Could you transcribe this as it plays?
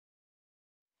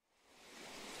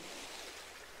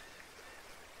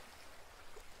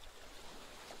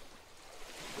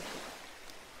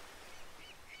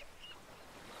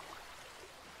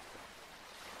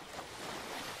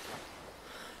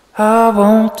I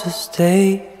want to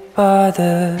stay by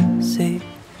the sea,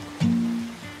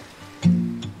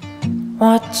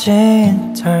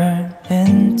 watching it turn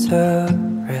into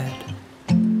red.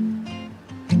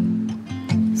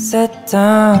 Sit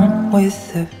down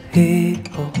with the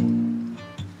people,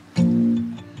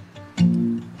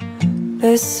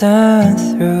 listen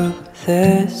through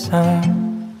the sound.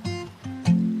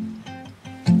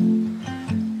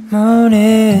 Moon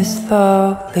is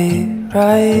slowly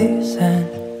rising,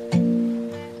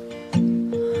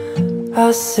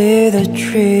 I see the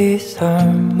trees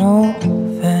are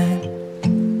moving.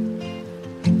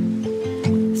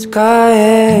 Sky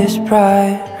is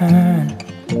brighten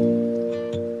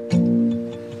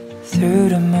through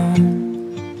the moon.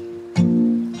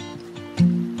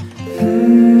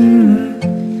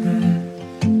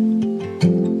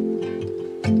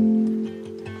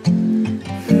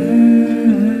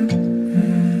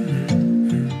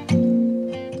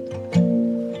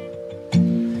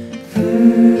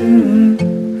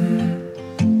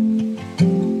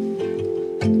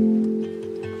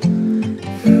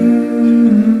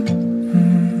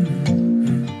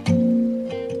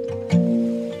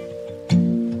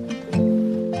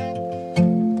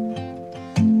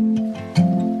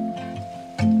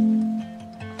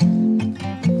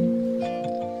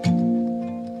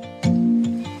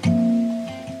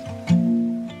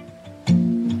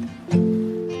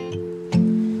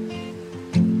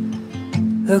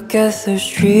 Look at those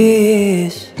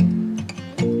trees,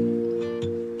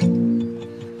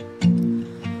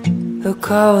 look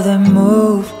how they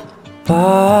move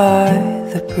by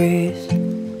the breeze.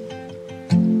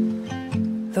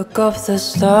 Look up the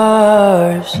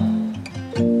stars,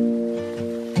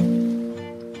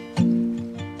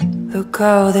 look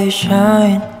how they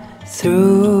shine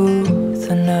through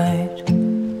the night.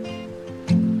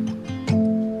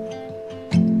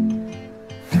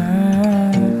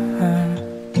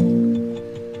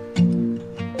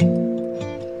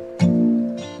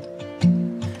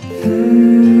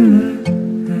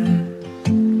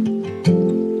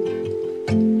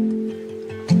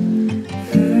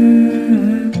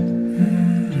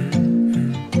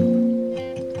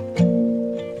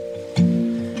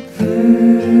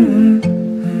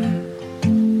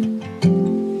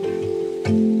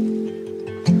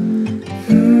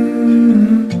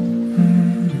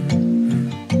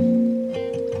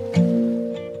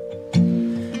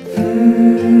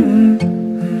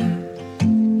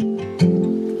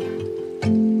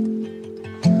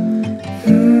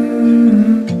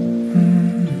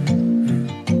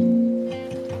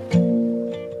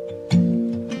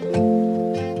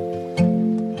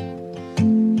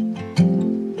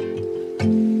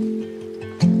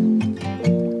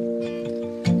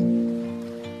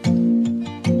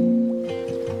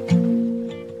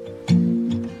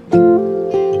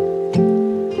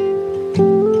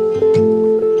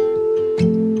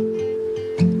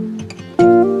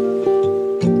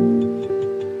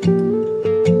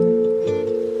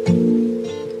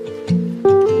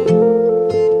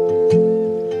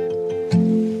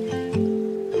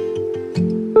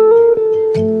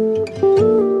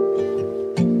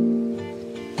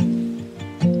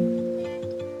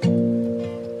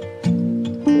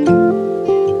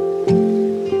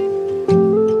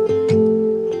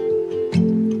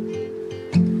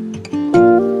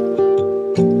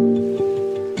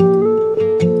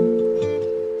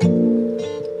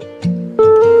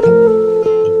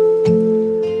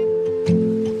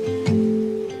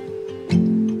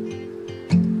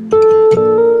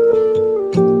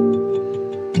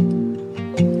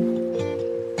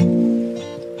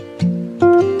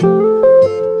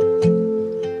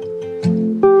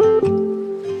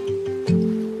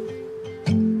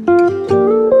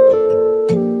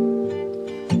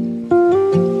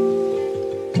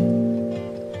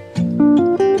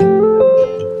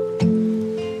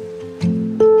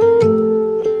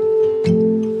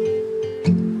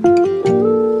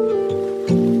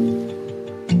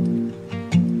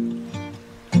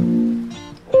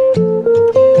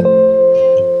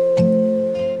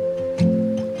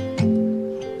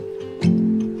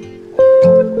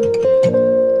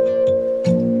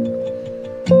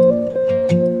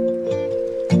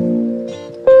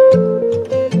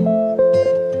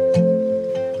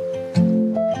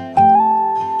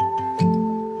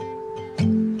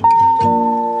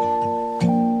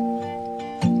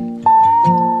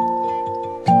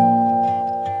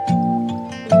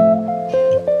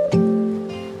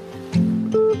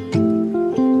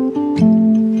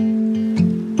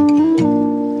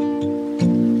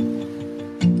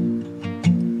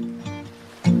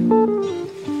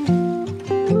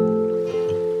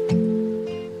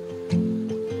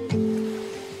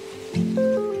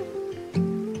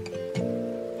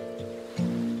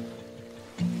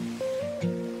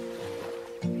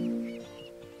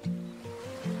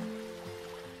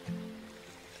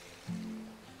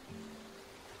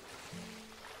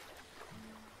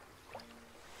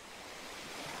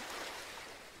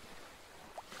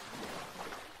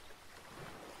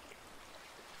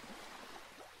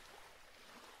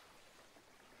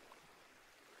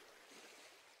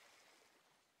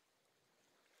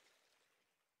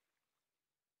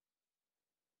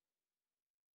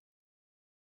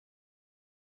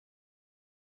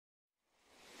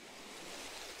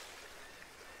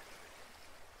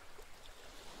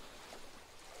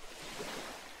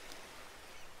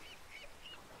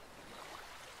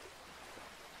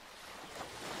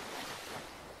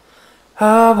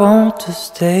 I want to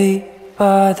stay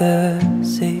by the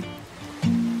sea,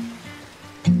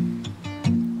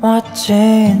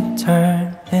 watching it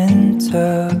turn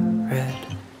into red.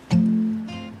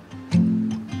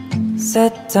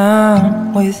 Sit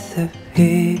down with the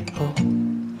people,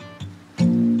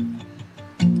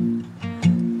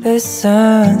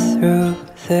 listen through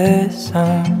the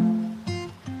sound.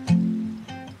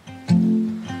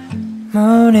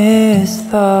 Moon is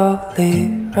slowly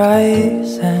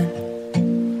rising,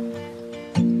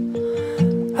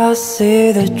 I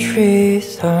see the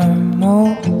trees are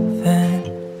moving.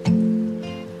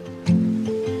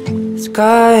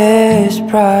 Sky is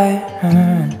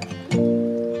brighten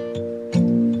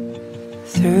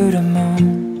through the moon.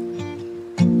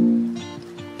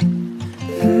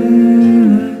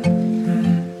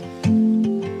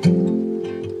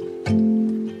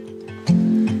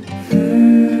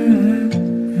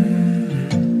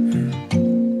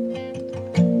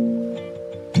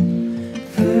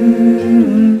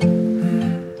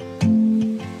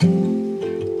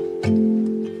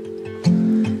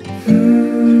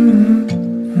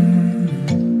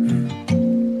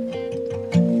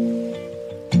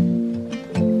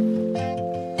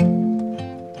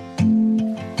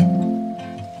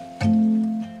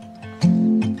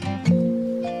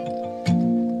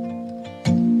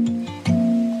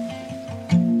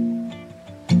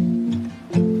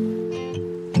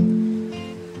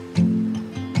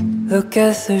 Look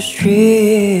at those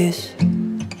trees,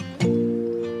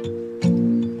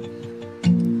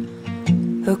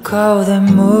 look how they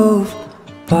move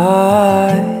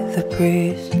by the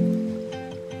breeze.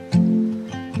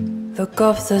 Look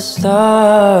up the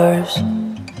stars,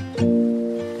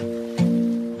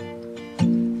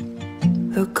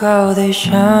 look how they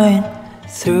shine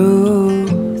through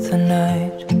the night.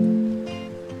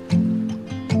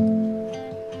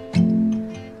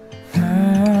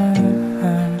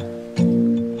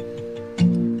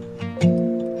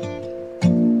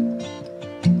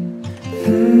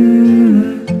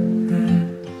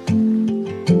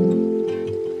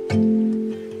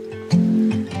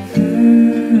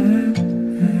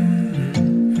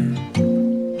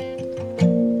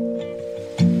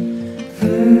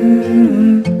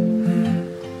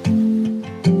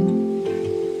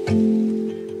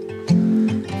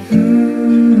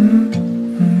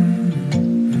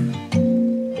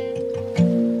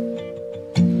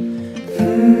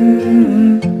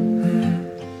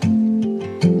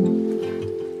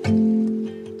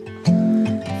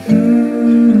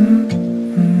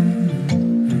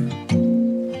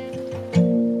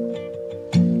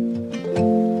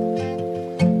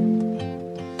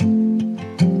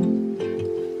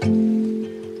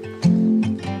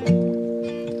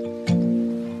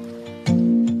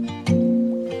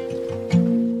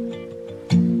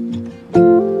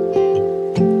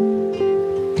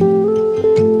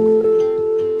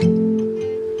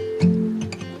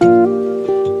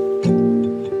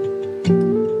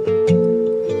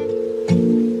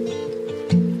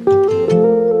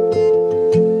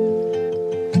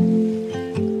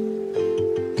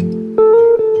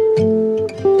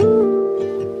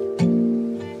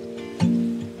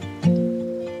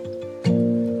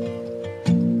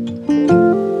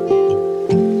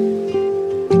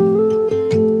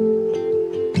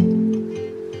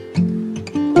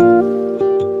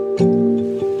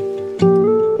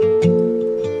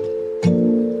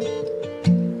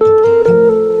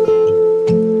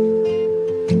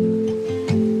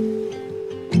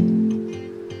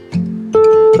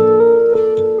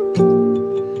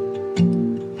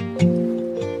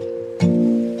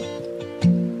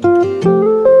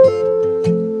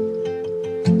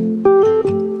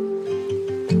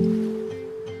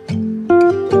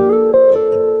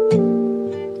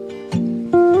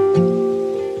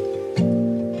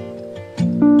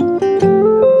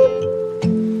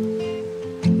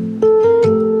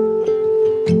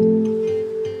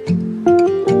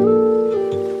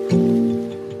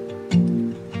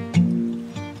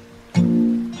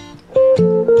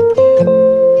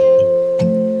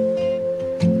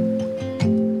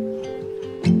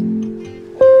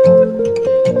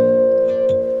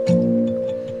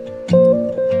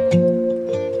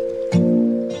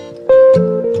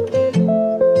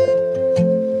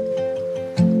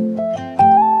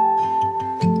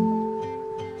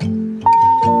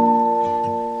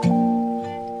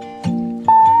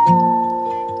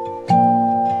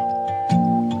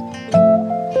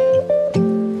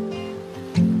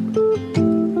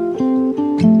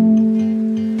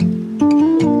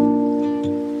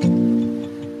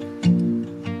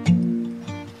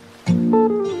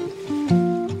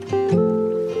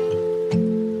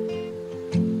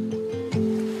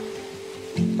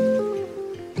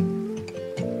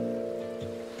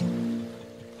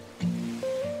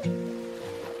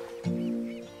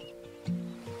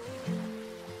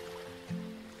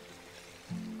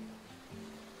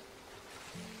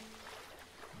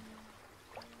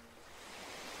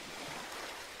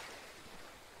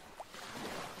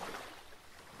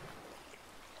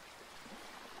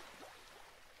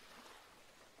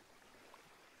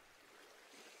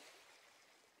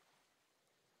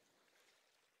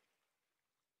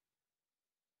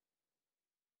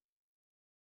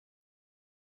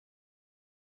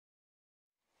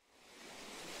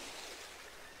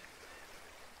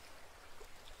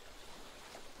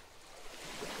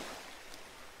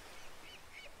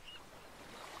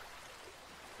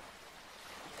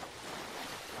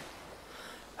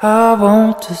 I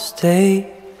want to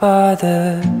stay by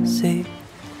the sea,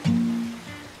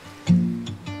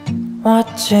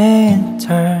 watching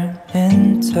turn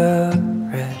into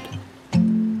red.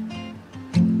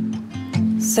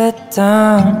 Sit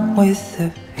down with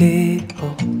the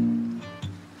people,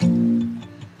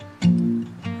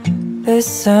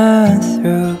 listen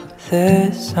through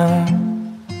the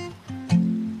song.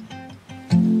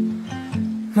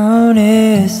 Moon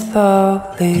is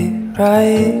slowly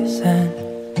rising,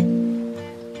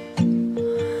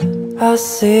 I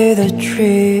see the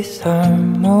trees are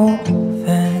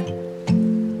moving.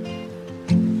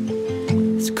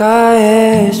 The sky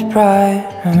is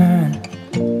brighten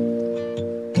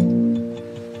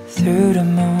through the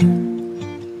moon.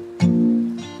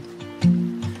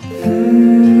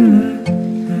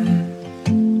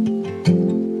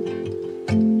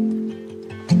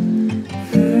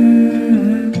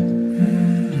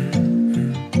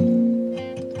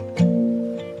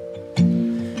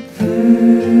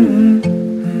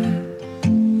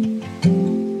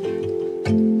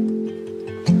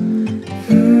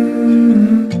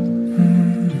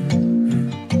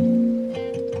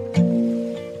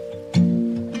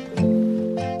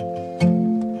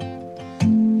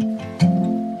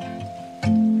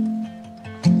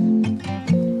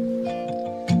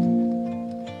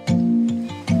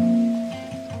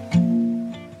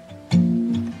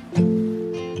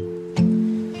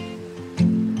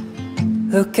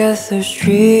 Look at those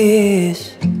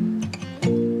trees,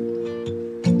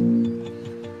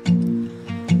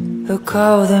 look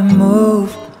how they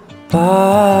move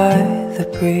by the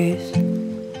breeze.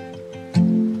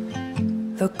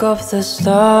 Look up the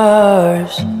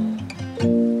stars,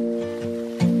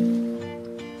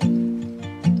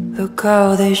 look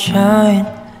how they shine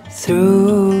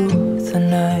through the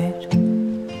night.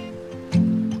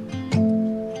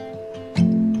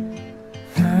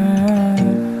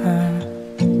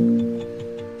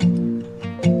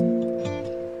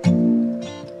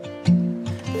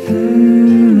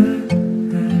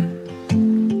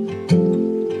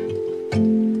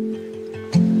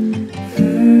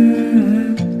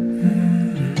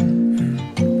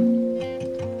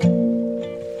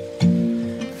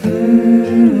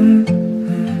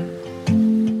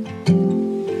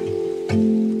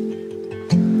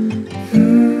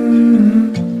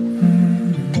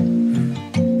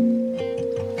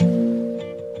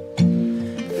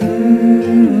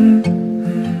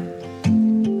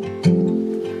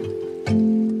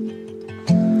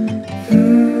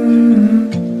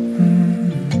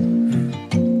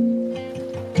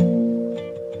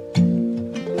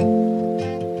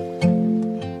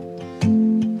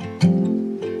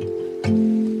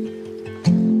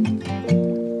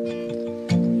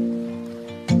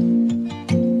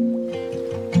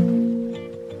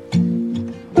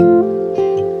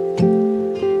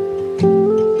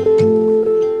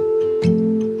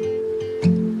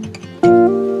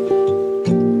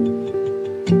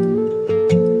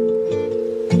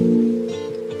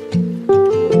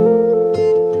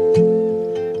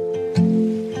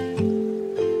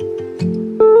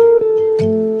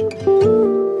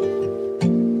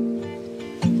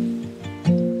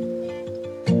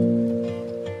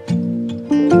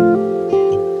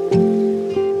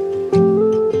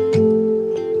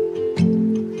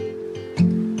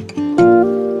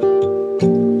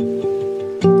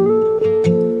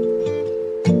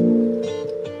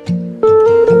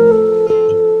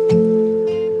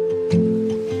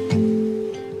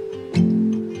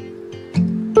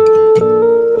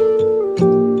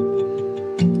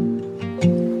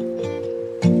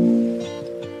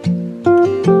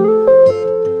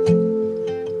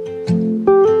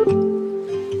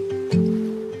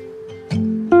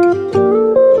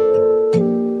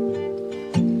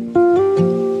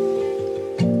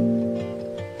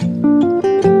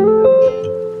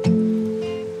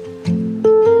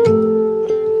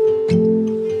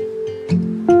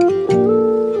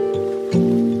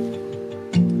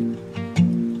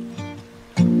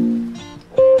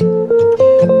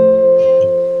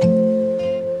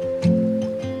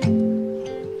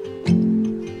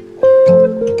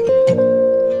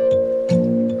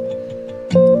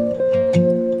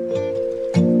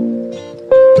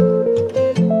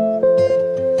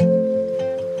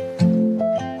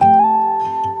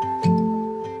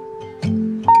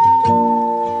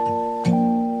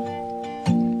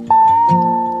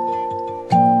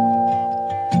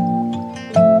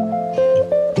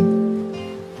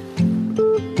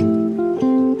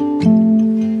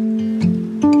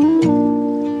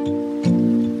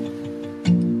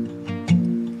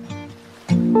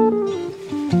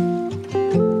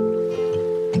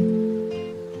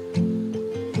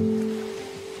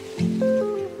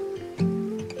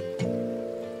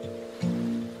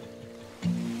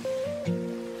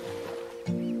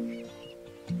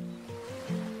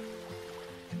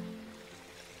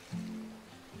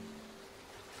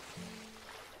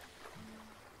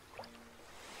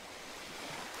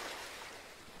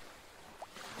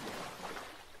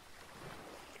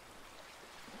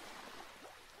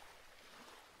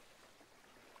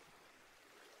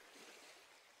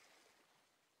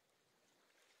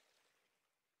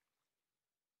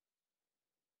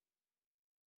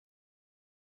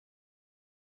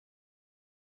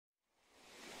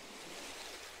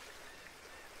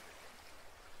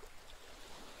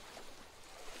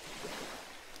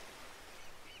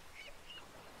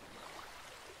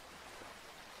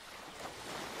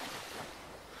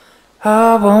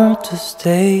 I want to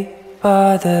stay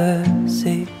by the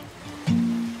sea,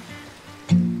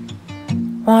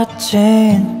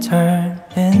 watching it turn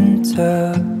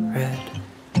into red.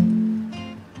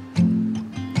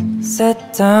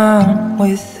 Sit down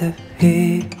with the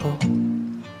people,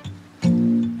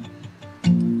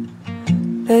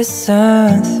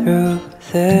 listen through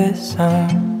the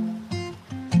song.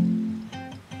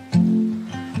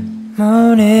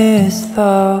 Moon is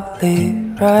slowly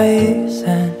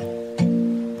rising,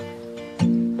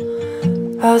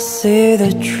 I see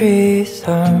the trees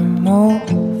are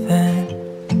moving.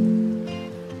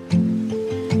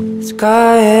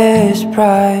 Sky is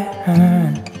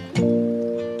brighten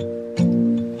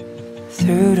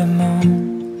through the moon.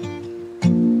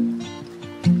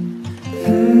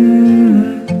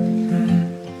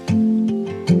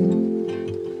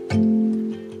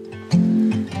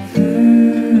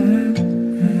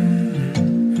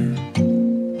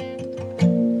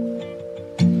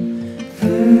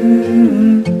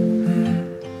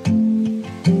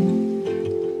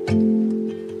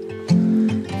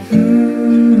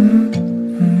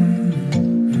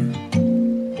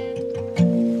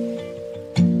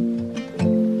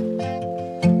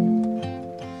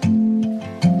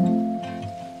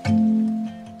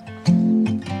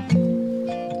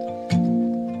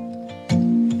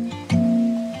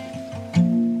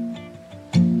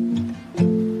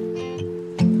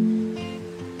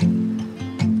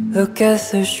 Look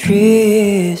at those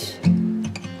trees,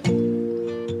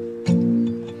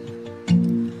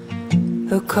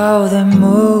 look how they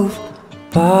move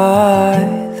by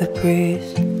the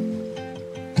breeze.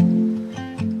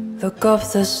 Look up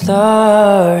the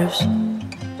stars,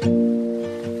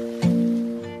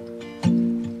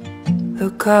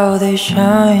 look how they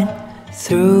shine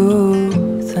through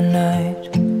the night.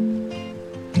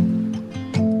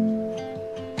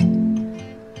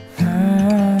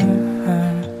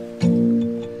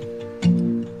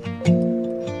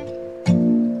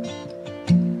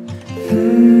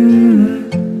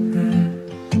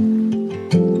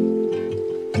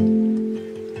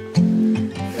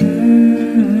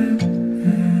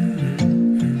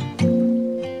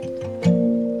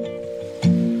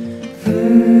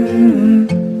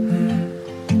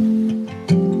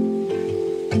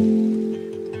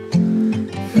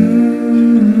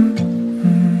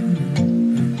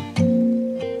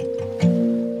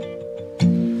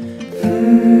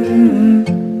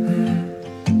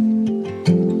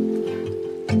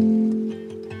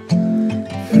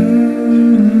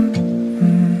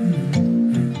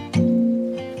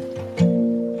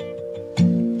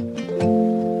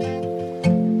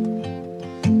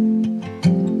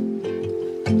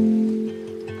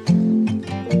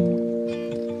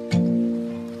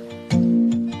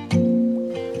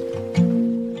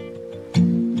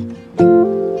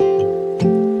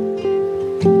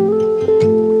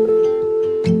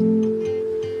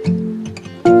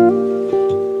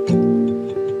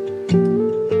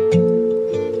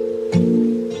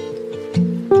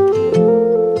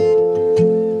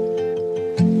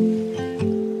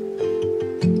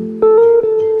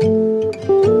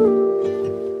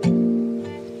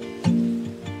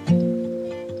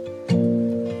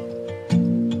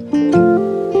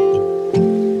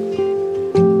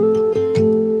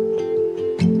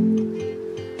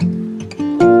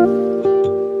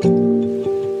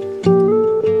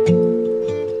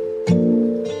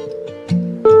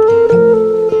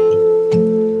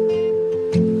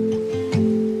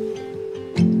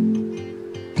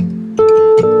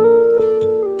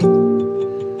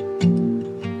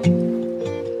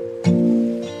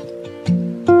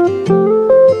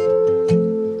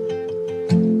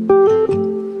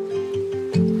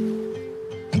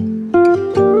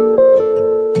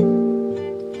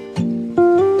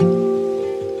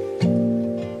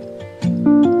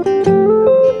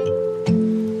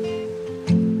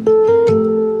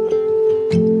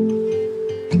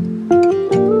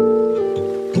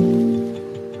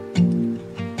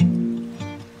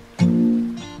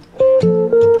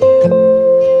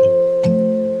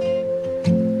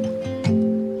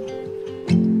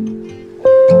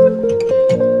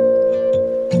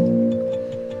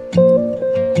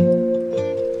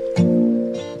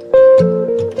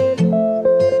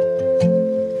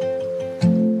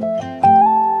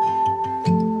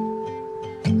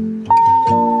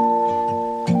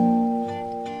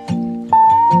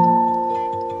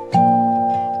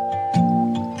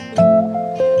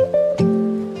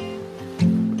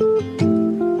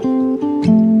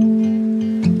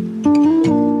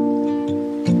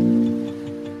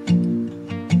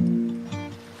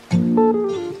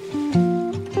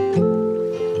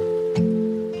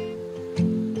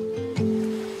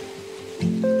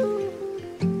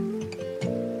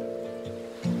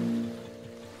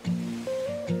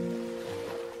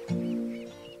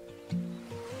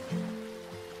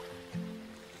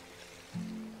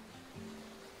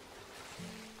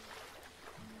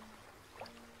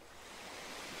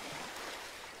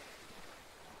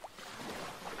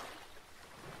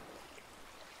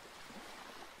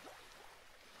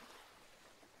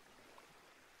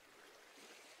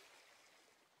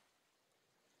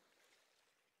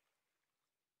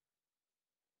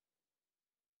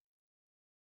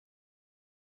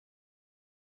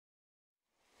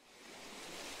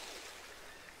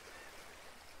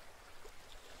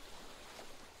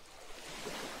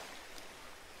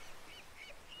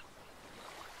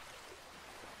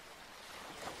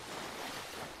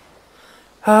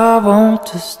 I want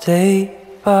to stay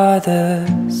by the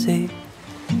sea,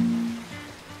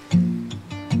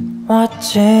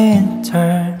 watching it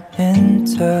turn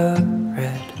into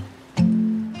red.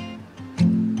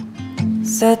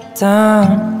 Sit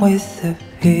down with the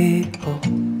people,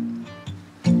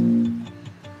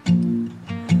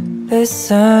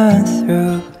 listen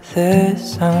through the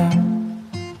song.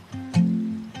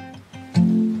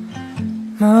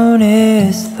 Moon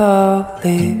is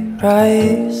slowly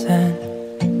rising,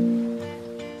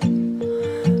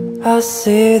 I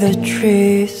see the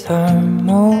trees are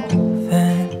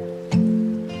moving.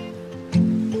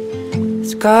 The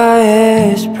sky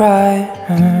is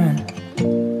brighten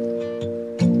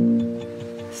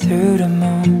through the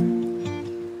moon.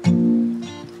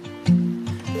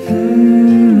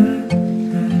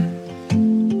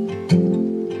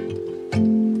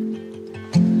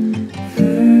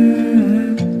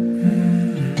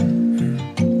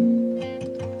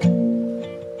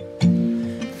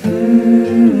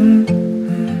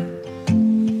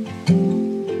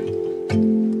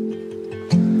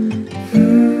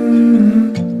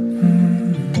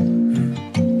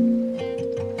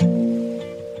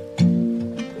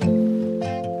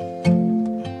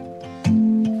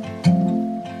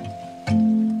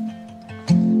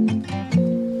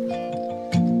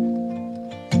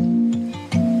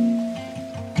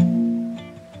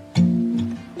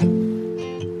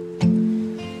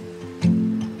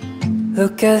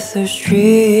 Look at those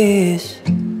trees,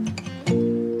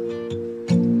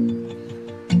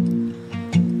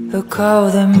 look how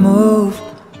they move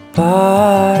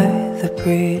by the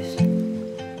breeze.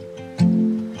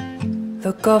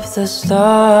 Look up the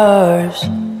stars,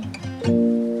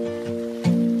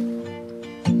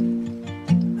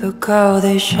 look how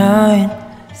they shine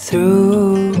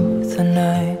through the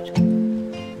night.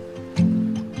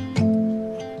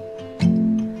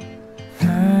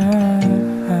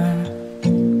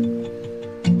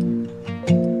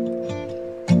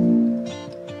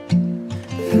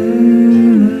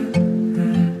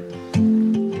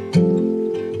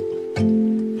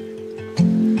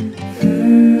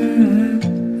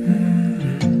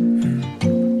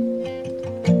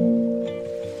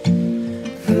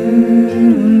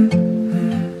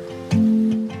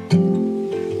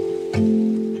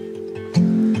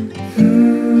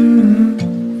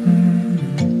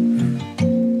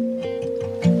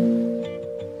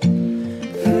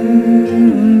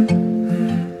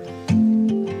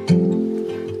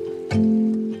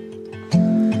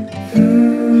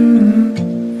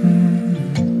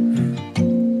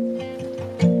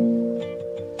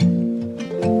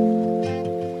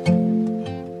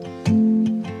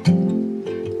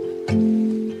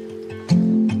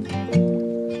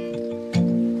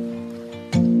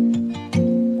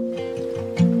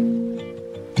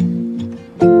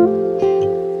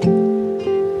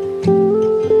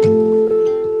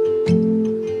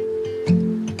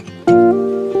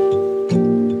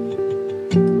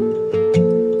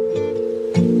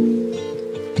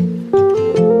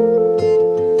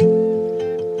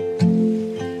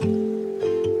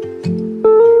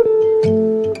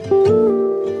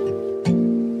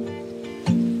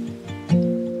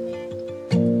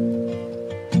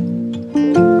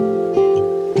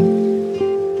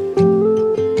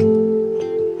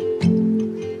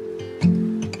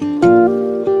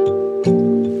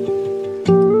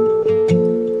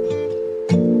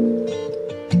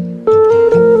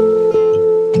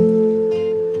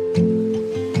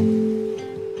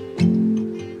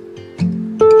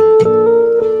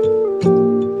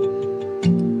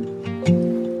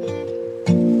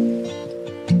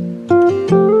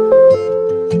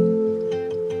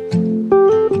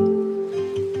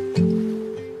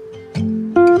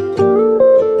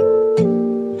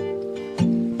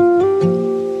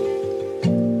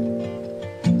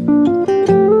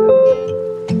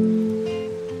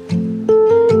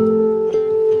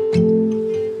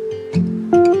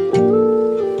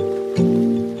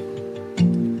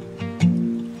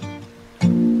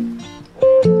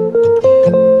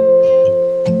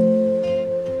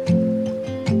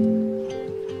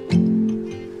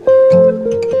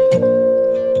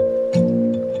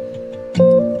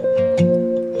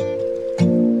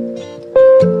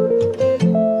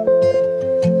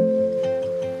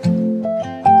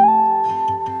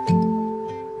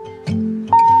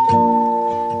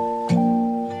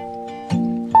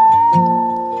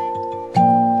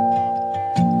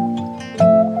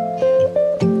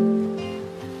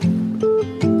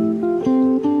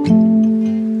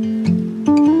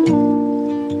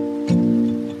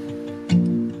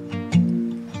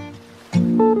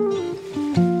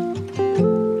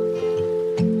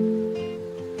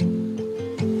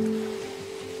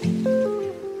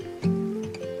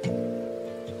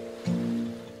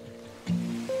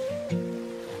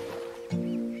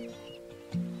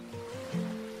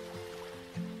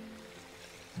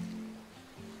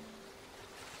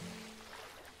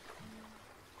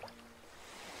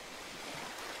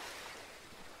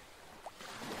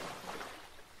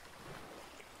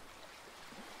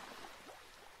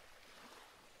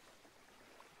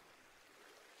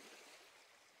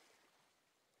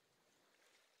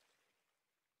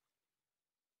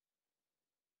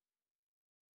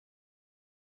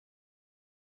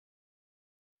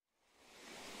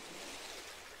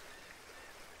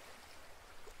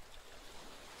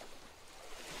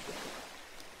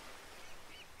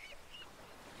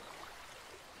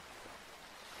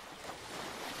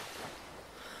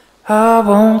 I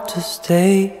want to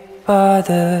stay by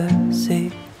the sea,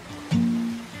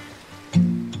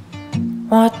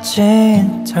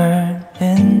 watching turn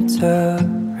into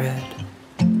red.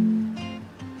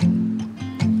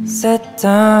 Sit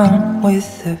down with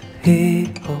the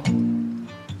people,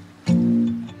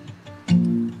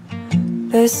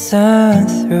 listen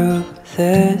through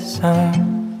the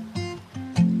sound.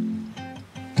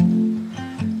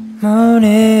 Moon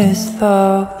is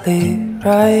slowly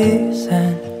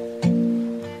rising,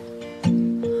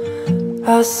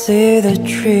 I see the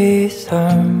trees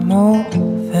are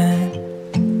moving.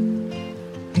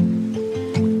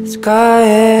 The sky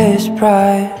is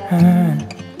brighten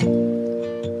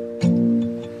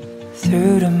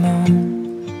through the moon.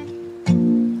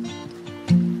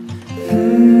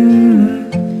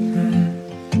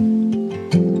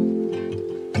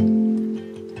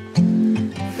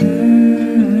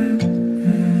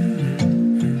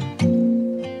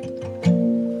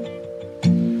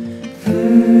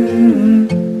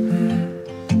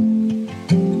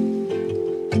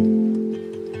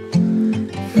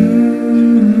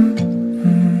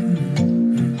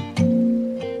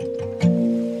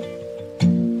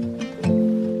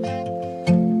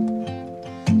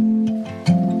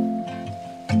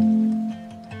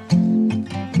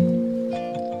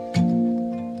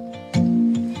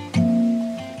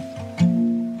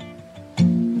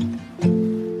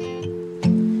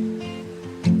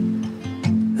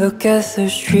 Look at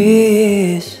those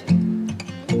trees,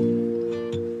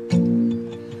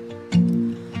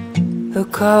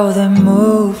 look how they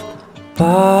move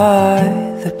by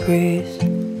the breeze.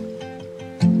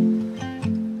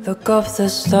 Look up the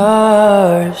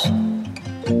stars,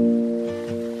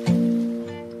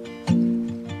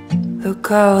 look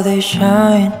how they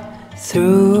shine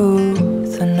through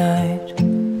the night.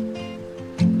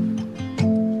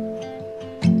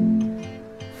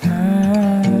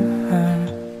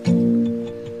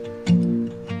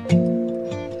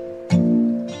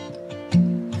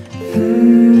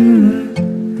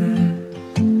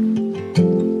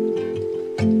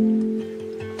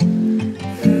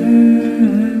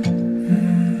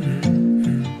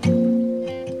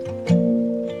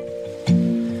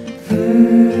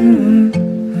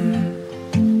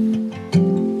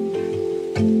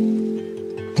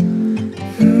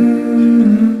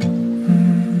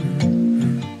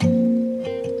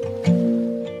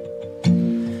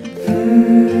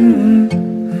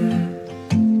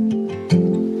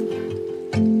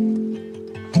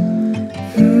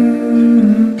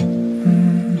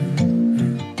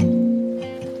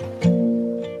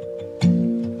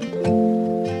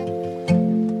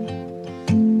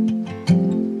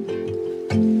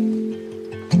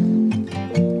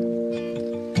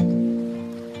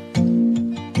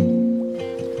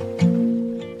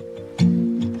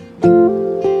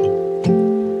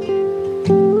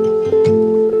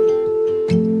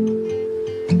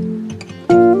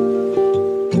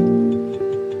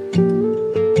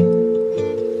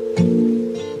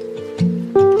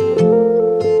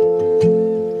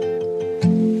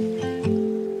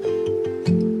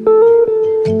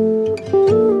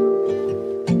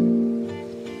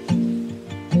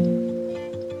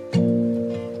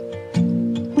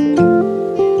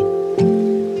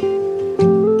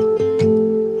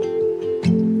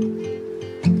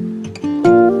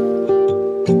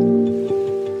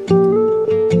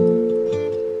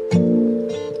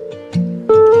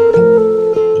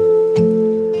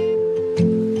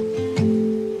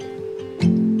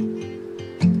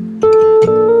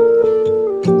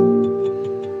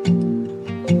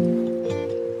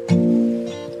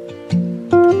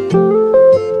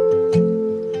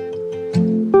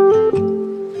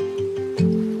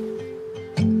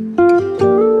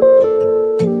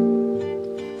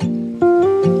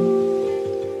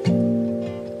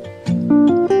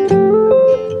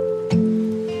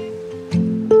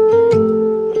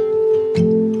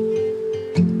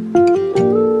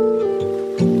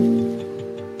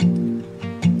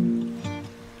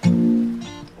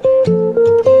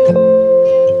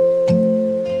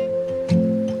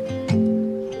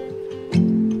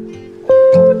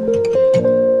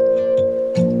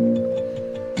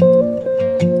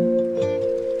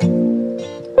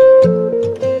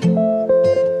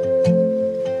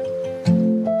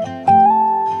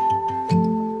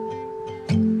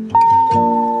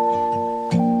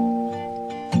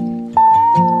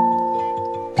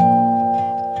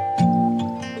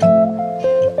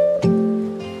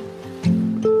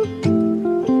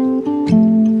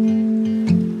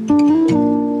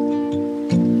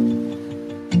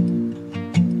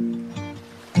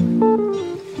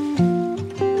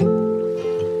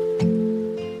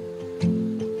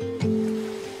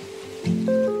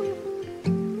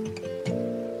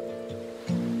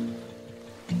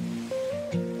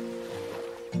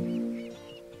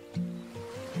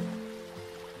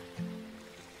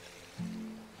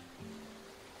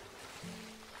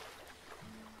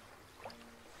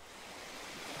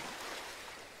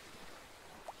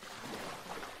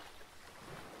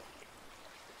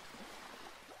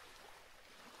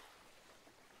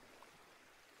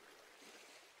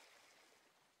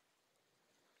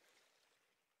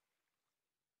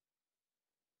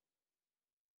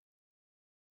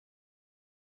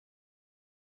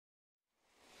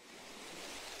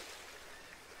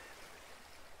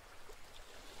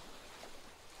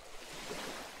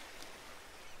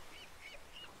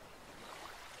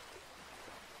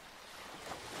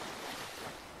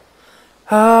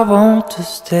 I want to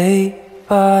stay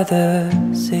by the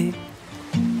sea,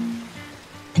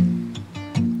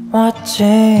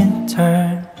 watching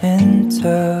turn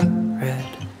into red.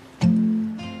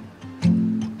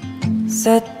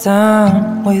 Sit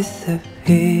down with the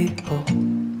people,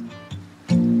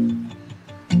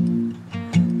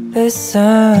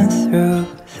 listen through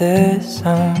the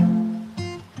sound.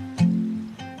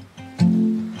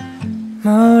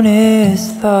 Moon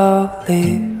is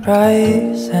slowly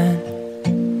rising,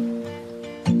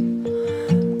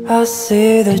 I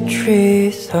see the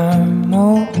trees are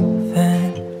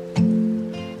moving.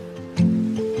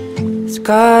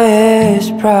 Sky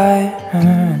is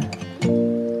brighten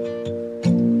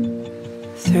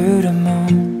through the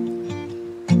moon.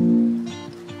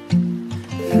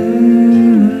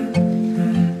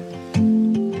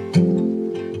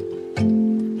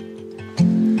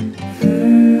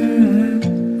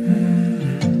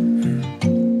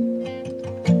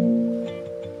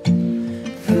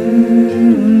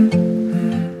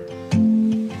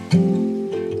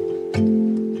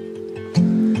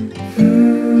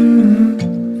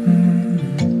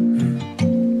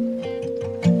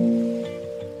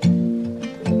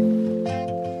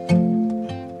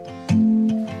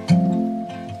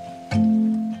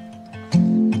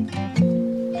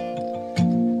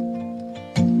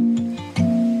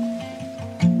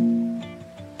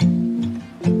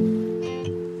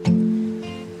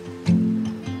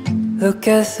 Look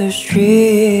at those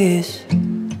trees,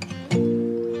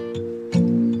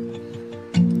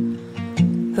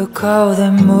 look how they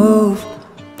move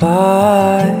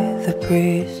by the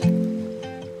breeze.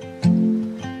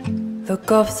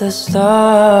 Look up the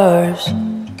stars,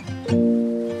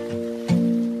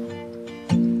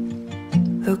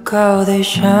 look how they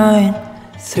shine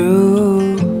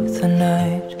through the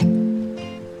night.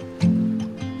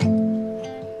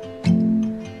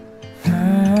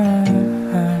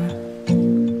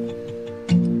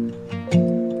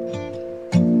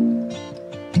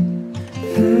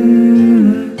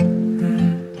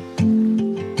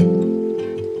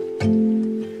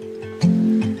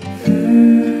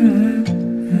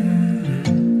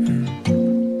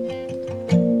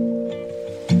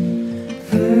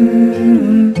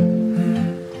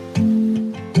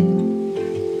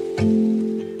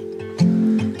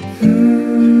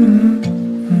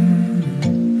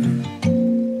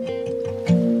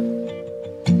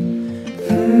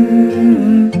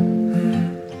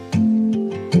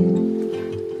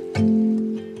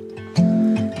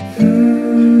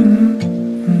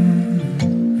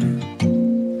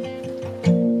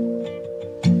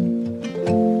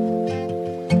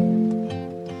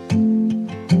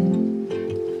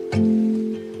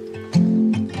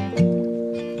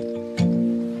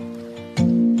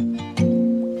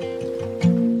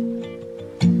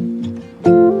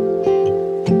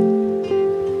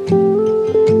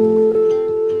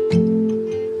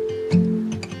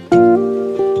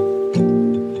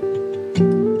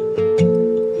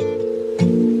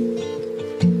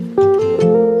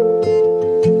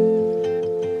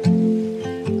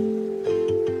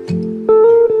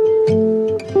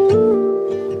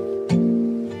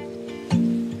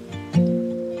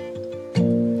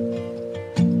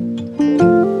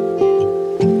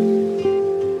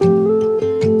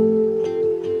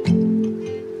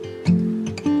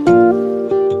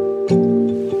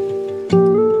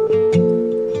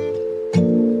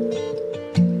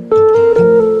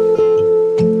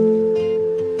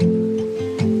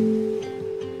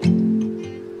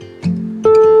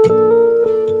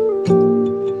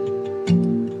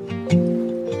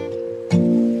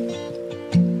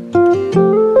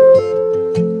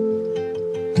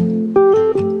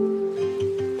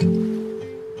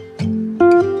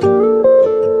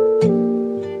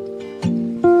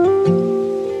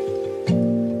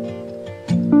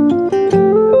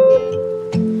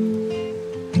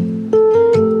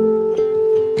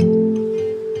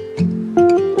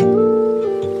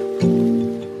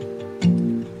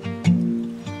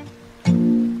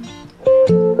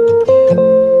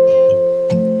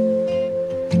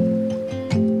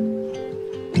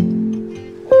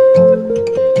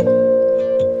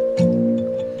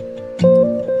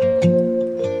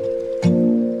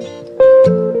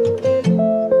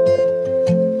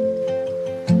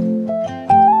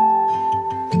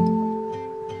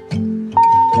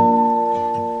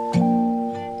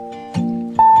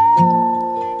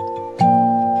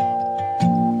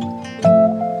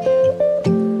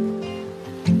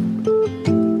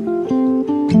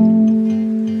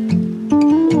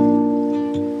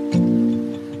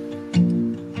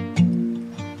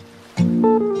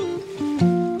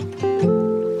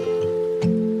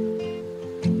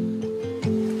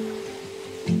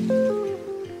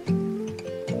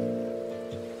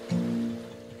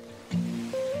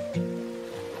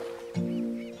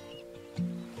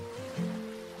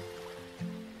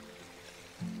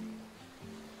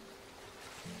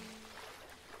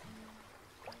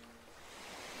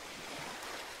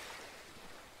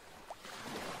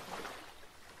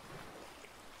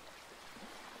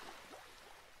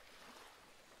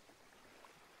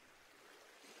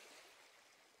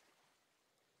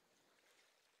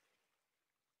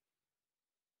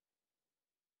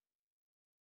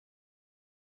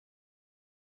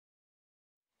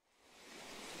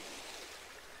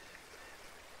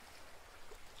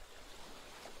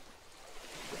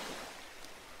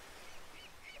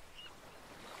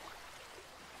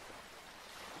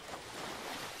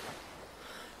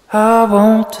 I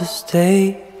want to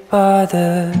stay by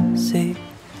the sea,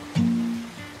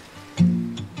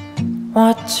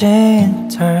 watching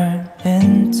turn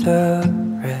into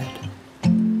red.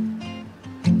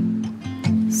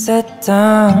 Sit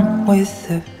down with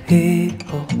the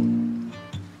people,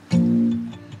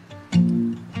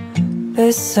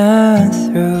 listen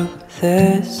through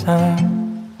the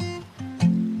sound.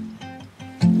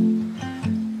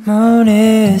 Moon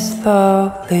is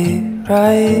slowly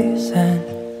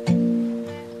rising,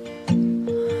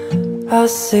 I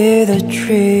see the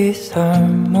trees are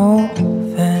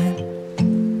moving.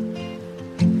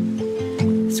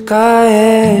 Sky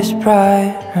is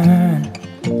brighten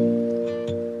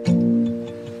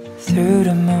through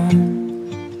the moon.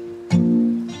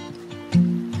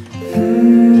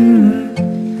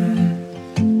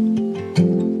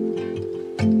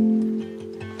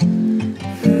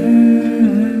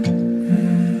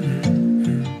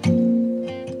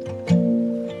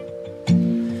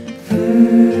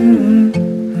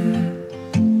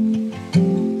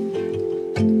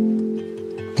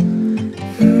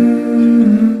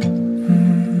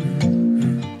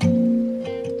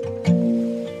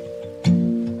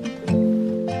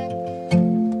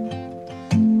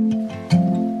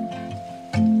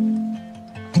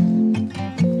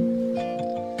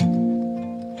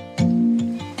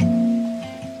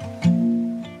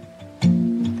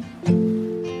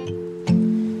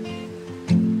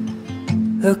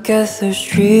 Look at those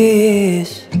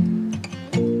trees,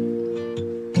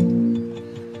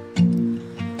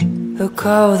 look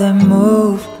how they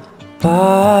move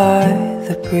by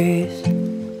the breeze.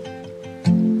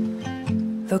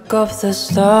 Look up the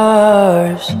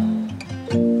stars,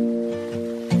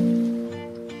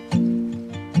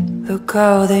 look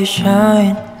how they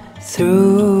shine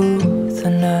through the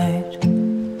night.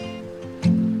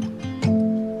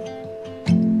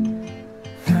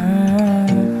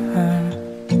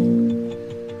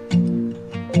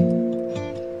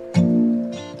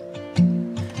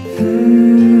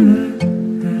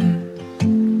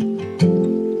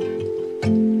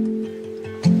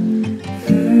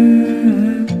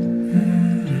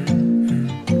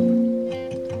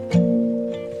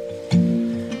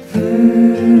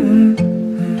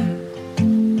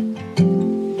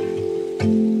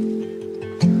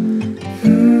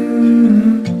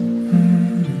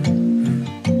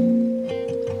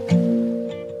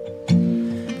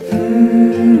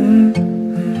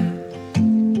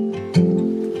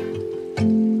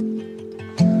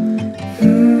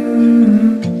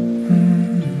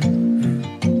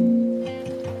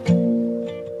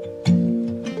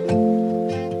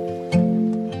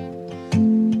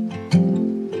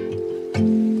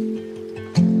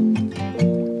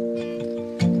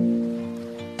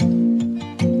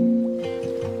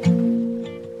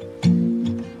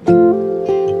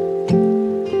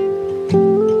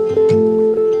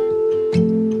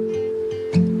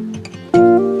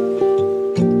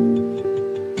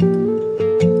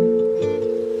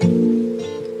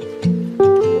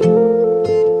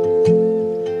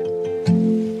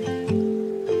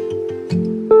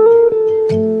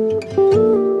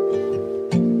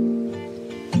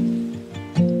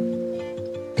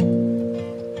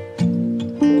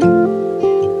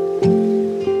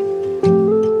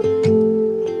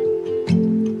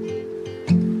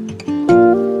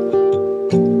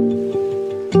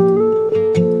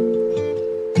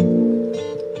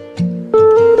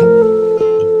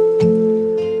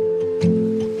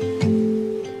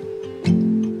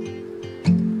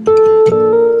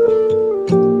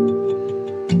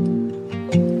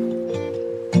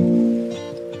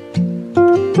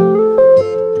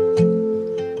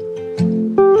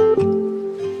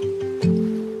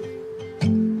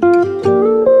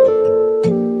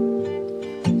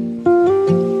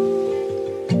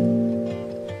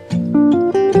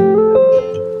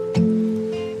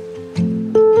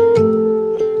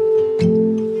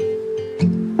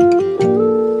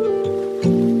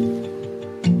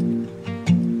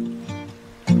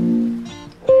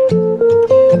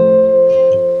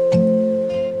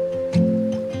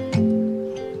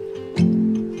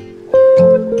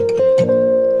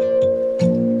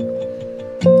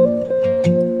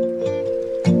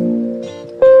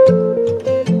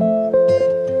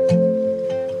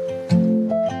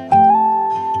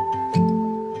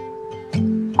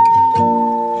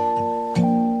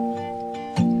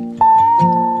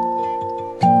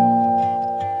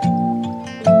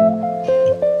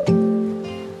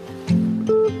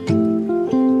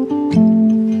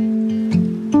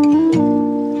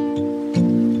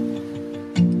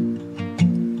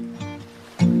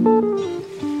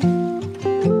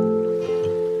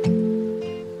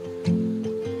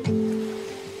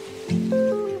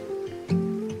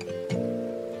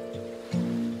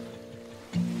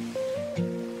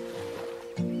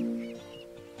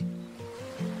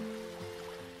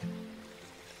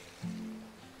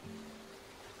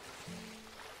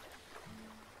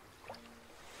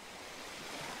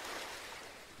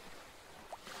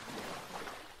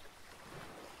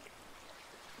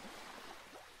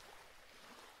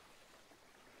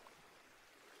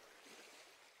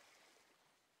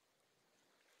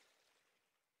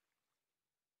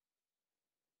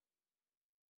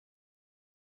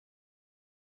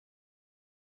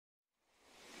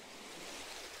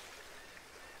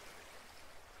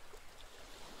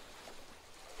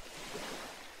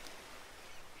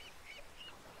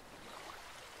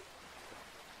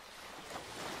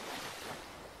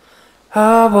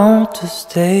 I want to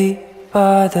stay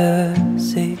by the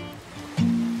sea,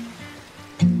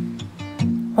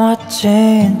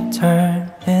 watching it turn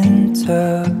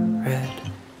into red.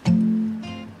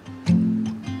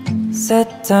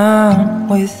 Sat down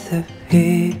with the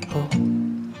people,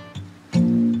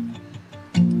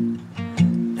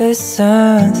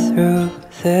 listen through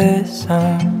the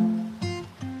sound.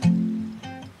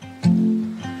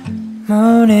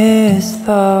 Moon is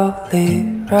slowly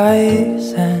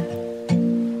rising,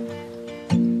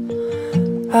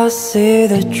 I see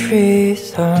the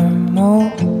trees are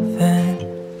moving.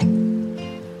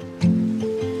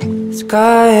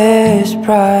 Sky is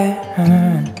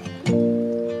brighten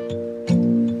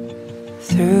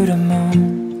through the moon.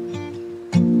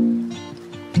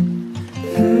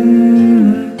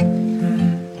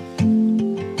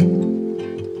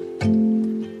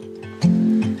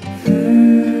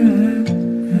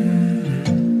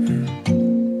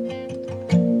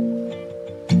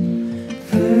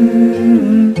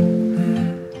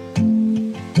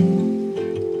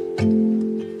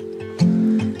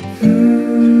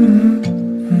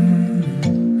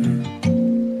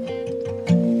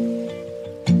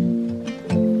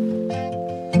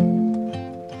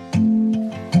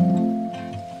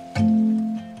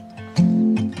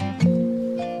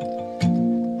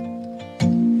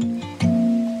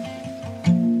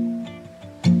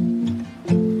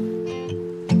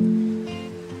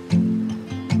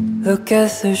 Look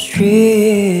at those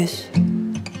trees,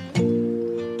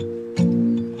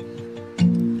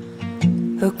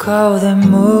 look how they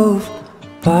move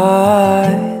by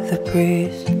the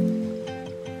breeze.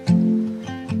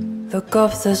 Look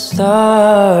up the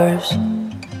stars,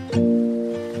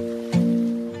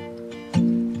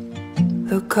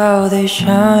 look how they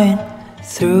shine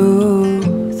through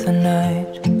the night.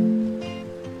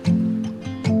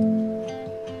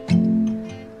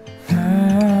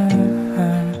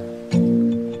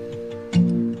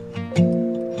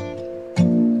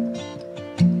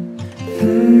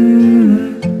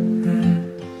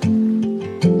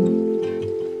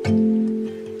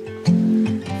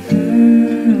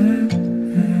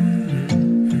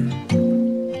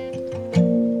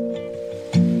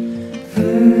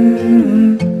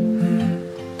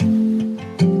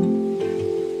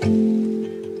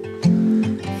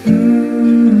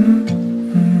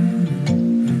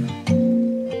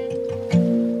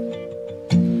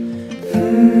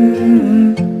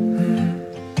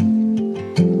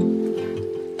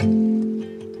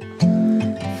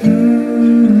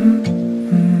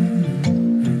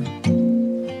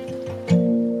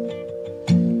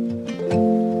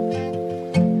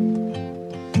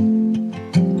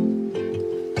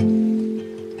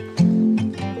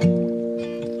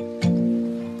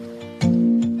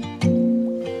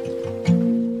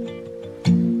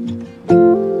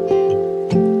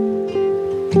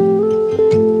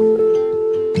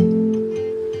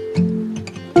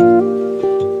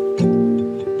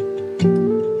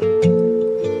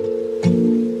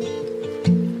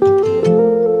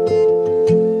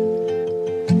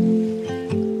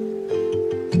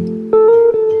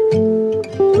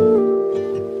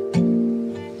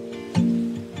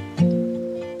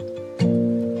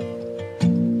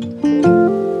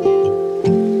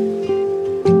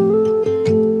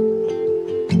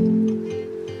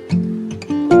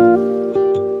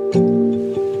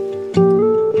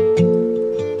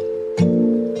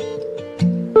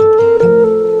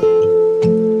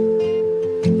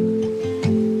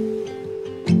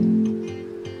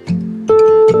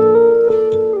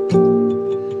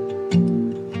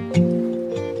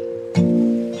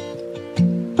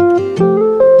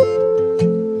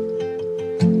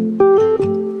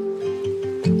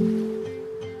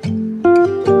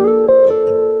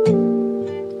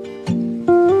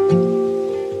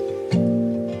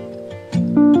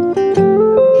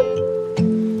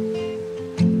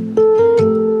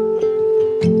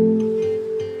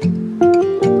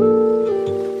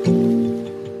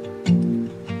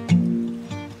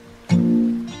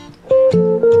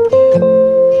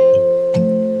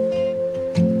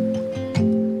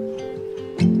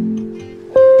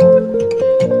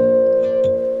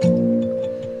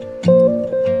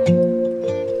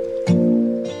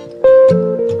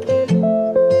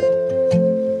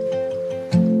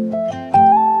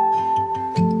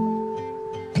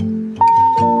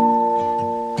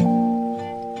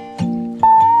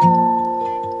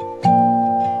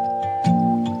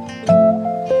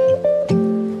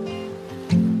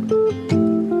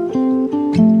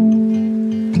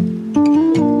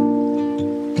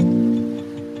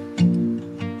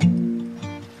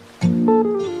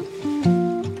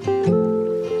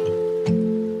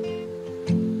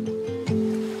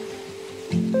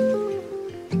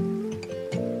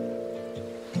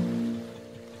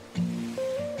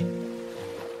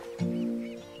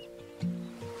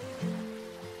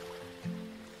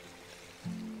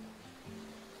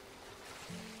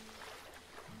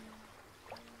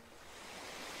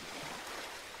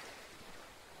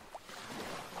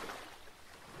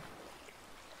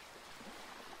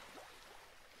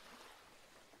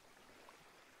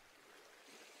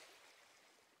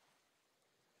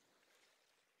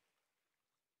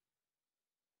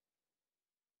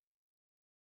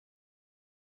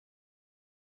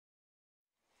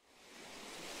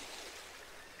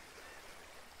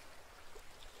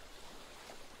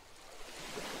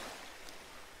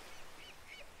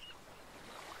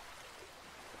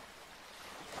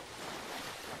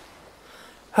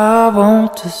 I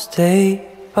want to stay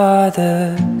by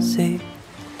the sea,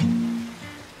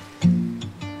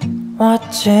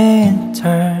 watching it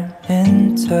turn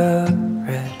into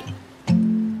red.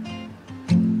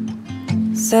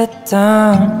 Sit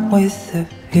down with the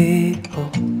people,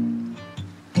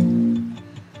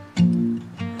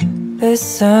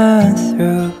 listen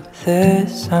through the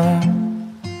song.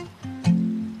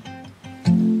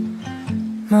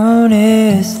 Moon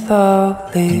is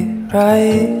slowly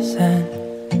rising,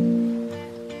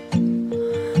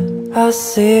 I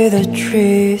see the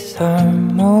trees are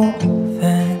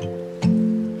moving.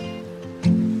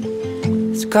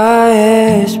 Sky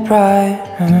is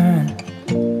brighten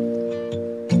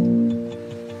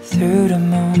through the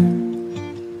moon.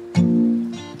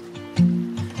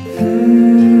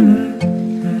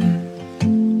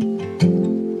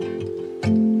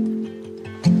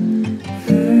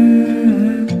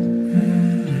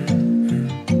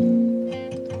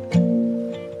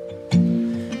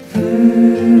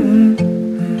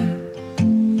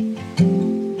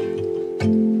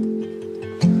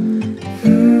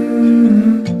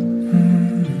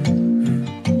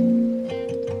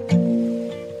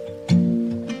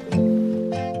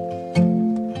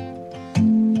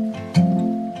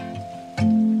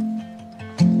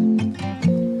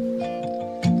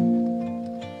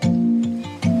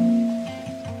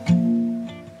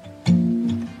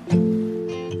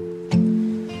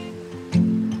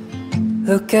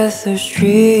 Look at those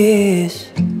trees,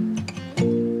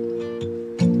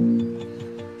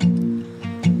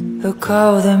 look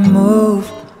how they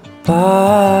move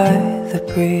by the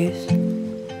breeze.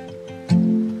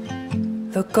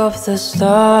 Look up the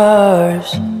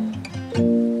stars,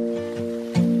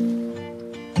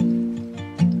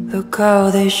 look how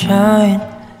they shine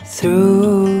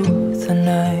through the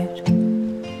night.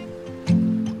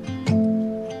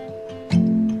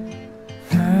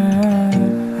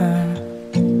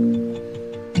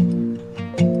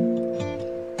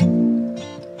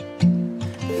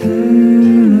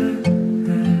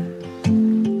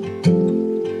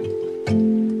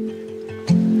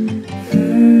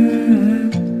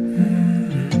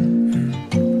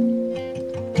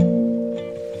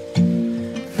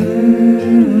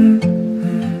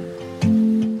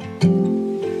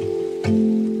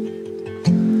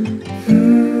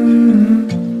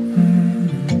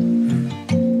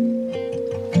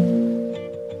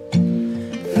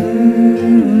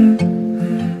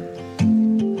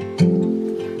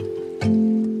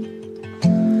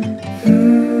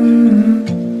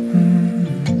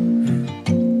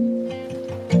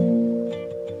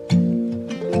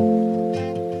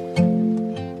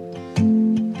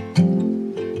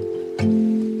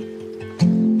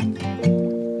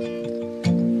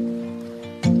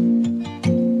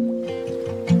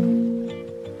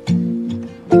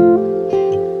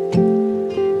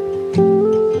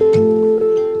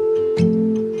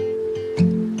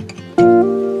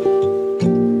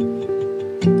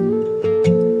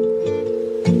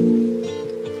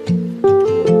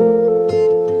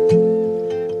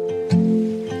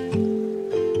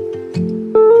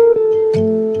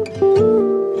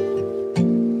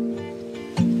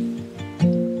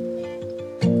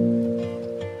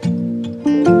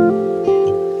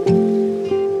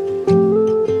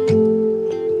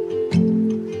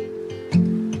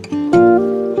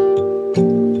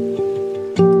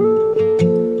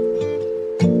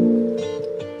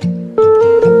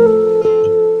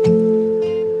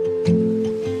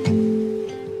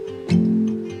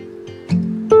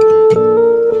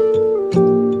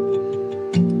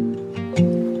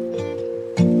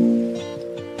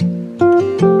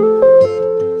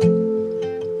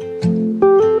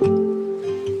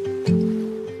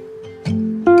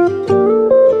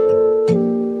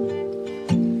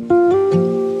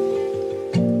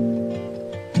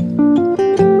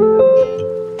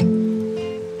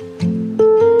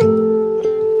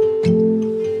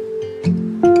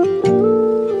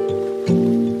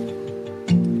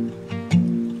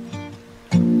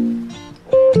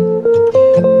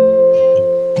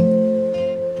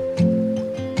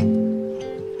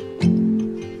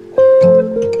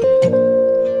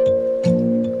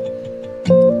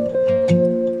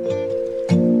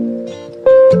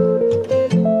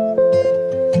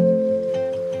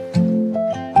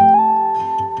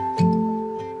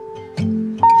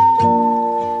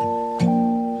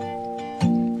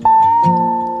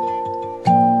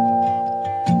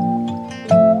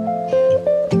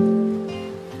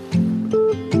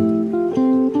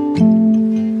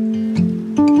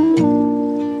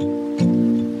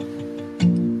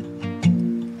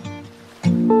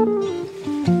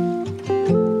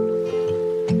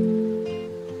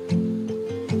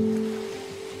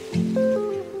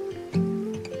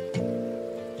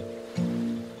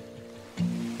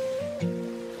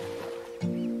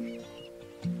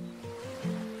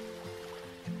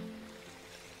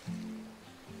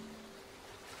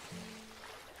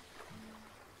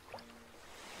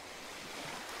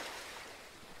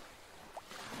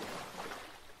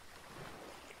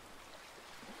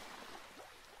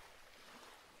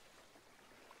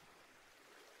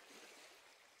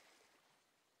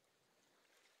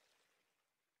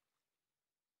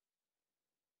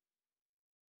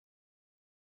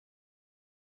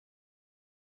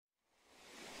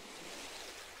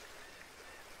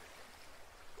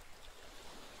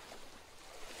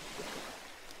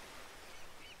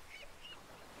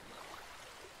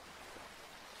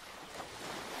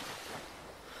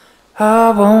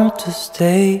 I want to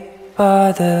stay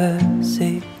by the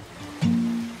sea,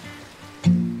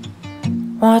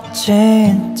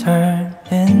 watching it turn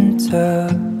into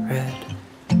red.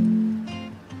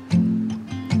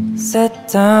 Sit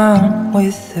down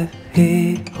with the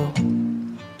people,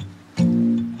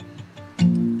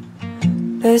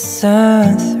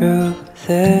 listen through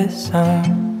the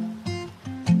song.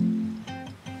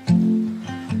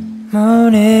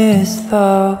 Moon is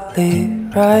slowly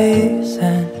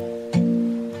rising,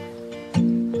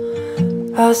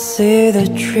 I see the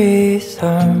trees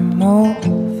are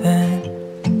moving.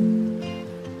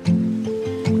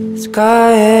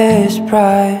 Sky is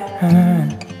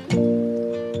brighten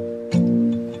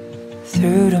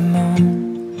through the moon.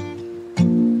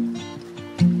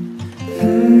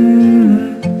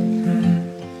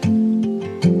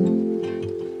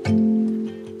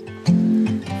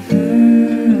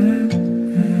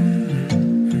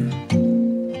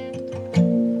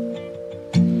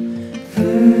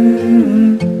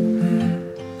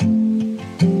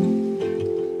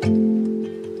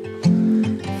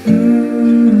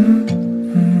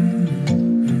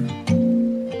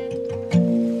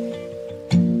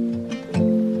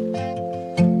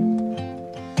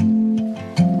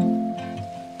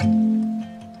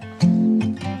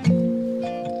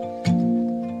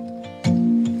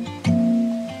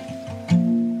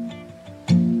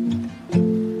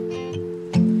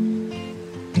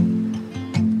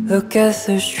 Look at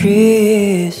those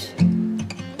trees,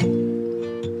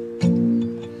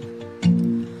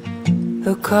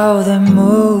 look how they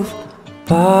move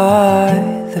by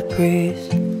the breeze.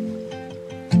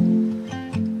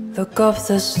 Look up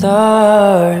the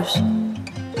stars,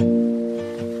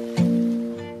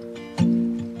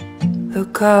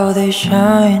 look how they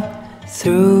shine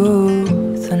through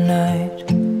the night.